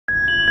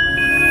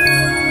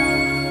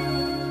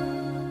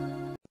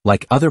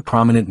Like other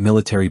prominent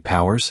military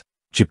powers,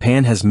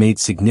 Japan has made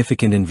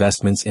significant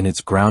investments in its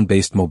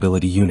ground-based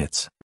mobility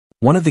units.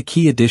 One of the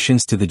key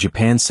additions to the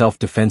Japan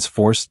Self-Defense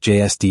Force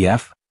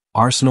 (JSDF)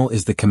 arsenal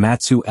is the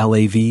Komatsu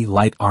LAV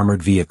light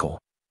armored vehicle,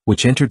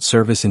 which entered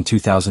service in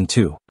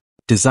 2002.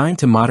 Designed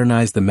to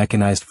modernize the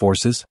mechanized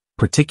forces,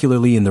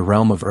 particularly in the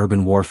realm of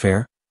urban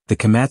warfare, the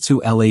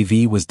Komatsu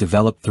LAV was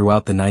developed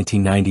throughout the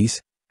 1990s,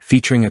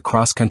 featuring a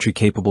cross-country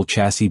capable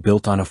chassis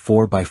built on a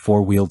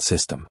 4x4 wheeled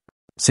system.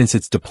 Since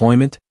its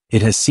deployment,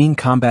 it has seen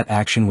combat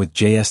action with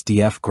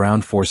JSDF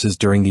ground forces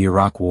during the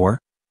Iraq War,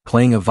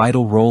 playing a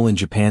vital role in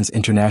Japan's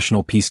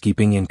international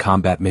peacekeeping and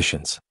combat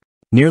missions.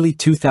 Nearly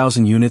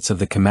 2,000 units of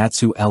the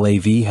Komatsu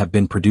LAV have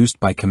been produced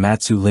by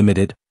Komatsu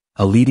Limited,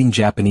 a leading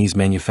Japanese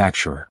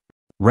manufacturer.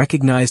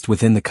 Recognized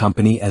within the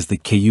company as the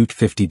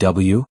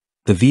Kyute-50W,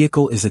 the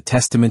vehicle is a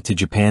testament to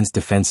Japan's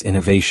defense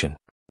innovation.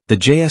 The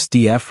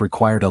JSDF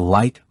required a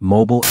light,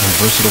 mobile and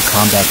versatile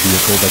combat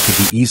vehicle that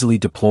could be easily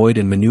deployed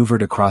and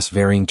maneuvered across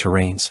varying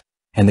terrains,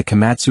 and the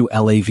Komatsu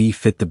LAV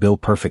fit the bill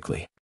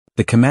perfectly.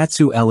 The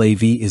Komatsu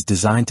LAV is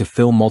designed to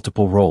fill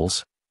multiple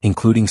roles,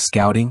 including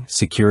scouting,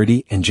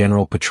 security, and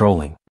general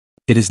patrolling.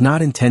 It is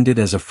not intended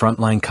as a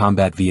frontline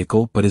combat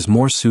vehicle but is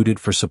more suited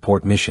for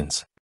support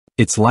missions.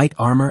 Its light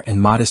armor and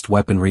modest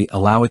weaponry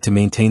allow it to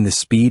maintain the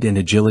speed and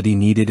agility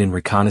needed in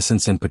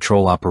reconnaissance and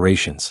patrol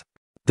operations.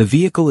 The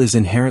vehicle is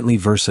inherently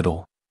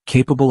versatile,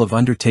 capable of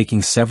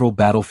undertaking several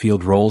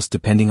battlefield roles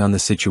depending on the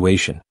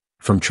situation,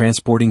 from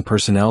transporting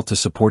personnel to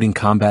supporting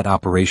combat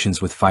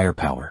operations with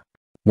firepower.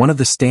 One of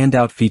the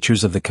standout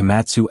features of the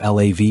Komatsu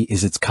LAV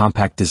is its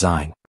compact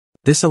design.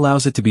 This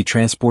allows it to be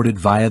transported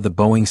via the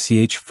Boeing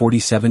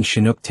CH-47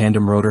 Chinook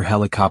tandem rotor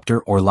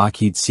helicopter or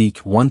Lockheed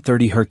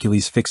C-130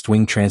 Hercules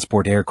fixed-wing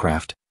transport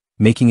aircraft,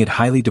 making it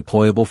highly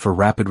deployable for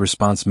rapid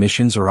response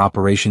missions or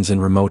operations in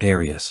remote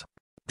areas.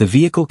 The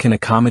vehicle can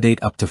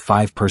accommodate up to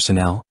 5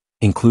 personnel,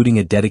 including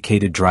a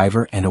dedicated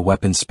driver and a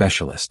weapons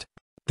specialist.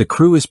 The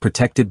crew is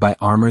protected by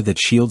armor that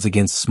shields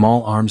against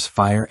small arms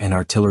fire and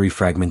artillery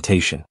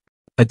fragmentation.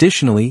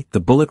 Additionally,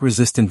 the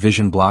bullet-resistant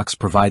vision blocks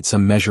provide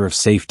some measure of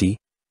safety,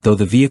 though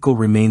the vehicle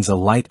remains a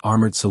light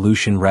armored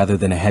solution rather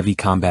than a heavy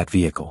combat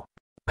vehicle.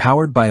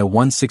 Powered by a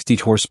 160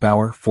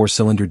 horsepower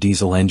 4-cylinder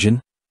diesel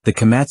engine, the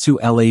Komatsu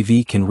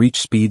LAV can reach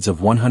speeds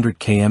of 100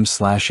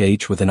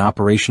 km/h with an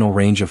operational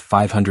range of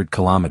 500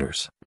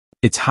 kilometers.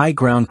 Its high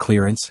ground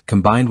clearance,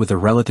 combined with a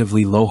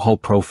relatively low hull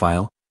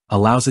profile,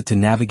 allows it to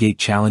navigate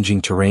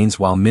challenging terrains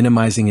while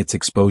minimizing its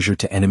exposure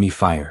to enemy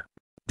fire.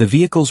 The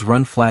vehicle's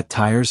run-flat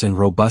tires and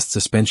robust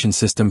suspension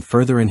system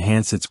further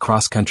enhance its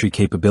cross-country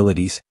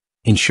capabilities,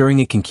 ensuring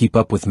it can keep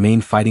up with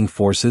main fighting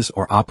forces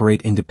or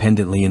operate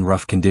independently in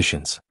rough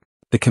conditions.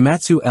 The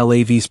Komatsu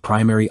LAV's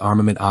primary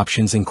armament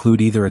options include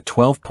either a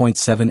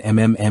 12.7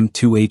 mm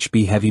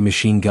M2HB heavy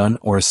machine gun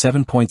or a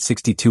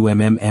 7.62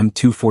 mm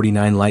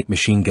M249 light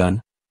machine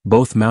gun,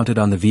 both mounted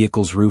on the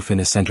vehicle's roof in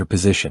a center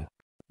position.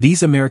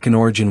 These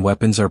American-origin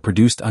weapons are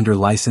produced under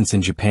license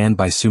in Japan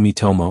by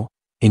Sumitomo,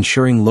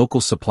 ensuring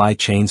local supply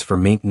chains for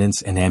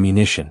maintenance and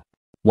ammunition.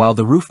 While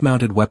the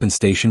roof-mounted weapon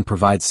station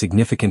provides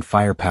significant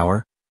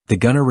firepower, the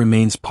gunner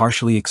remains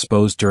partially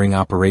exposed during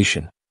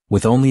operation,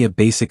 with only a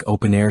basic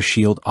open-air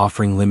shield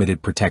offering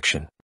limited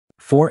protection.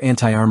 For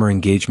anti-armor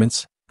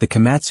engagements, the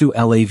Komatsu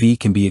LAV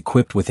can be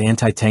equipped with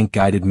anti-tank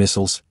guided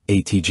missiles,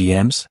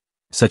 ATGMs,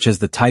 such as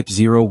the Type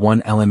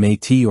 01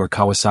 LMAT or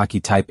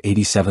Kawasaki Type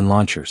 87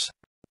 launchers.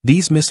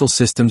 These missile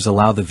systems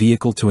allow the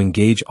vehicle to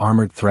engage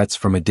armored threats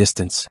from a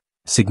distance,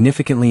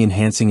 significantly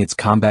enhancing its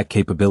combat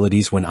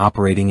capabilities when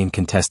operating in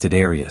contested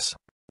areas.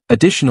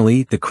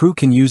 Additionally, the crew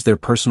can use their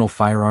personal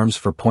firearms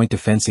for point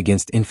defense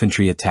against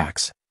infantry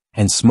attacks,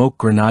 and smoke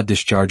grenade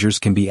dischargers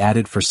can be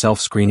added for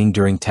self-screening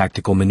during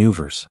tactical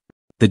maneuvers.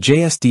 The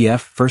JSDF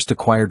first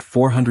acquired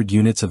 400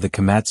 units of the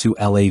Komatsu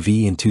LAV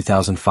in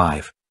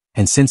 2005,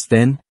 and since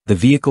then, the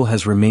vehicle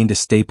has remained a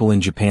staple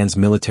in Japan's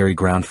military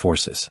ground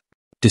forces.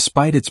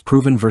 Despite its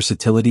proven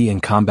versatility and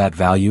combat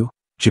value,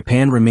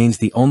 Japan remains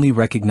the only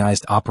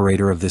recognized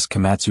operator of this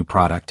Komatsu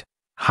product,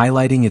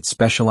 highlighting its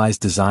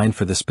specialized design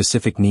for the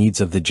specific needs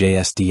of the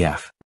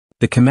JSDF.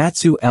 The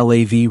Komatsu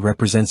LAV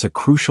represents a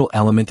crucial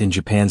element in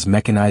Japan's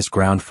mechanized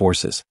ground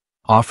forces,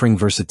 offering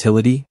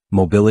versatility,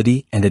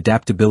 mobility, and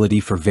adaptability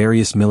for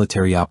various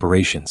military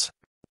operations.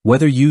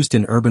 Whether used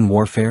in urban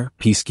warfare,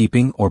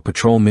 peacekeeping, or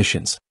patrol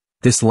missions,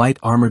 this light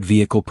armored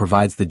vehicle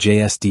provides the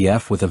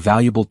JSDF with a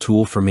valuable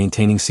tool for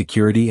maintaining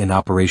security and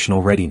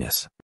operational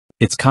readiness.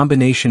 Its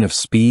combination of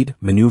speed,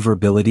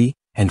 maneuverability,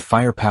 and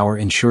firepower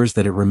ensures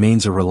that it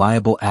remains a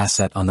reliable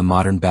asset on the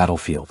modern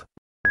battlefield.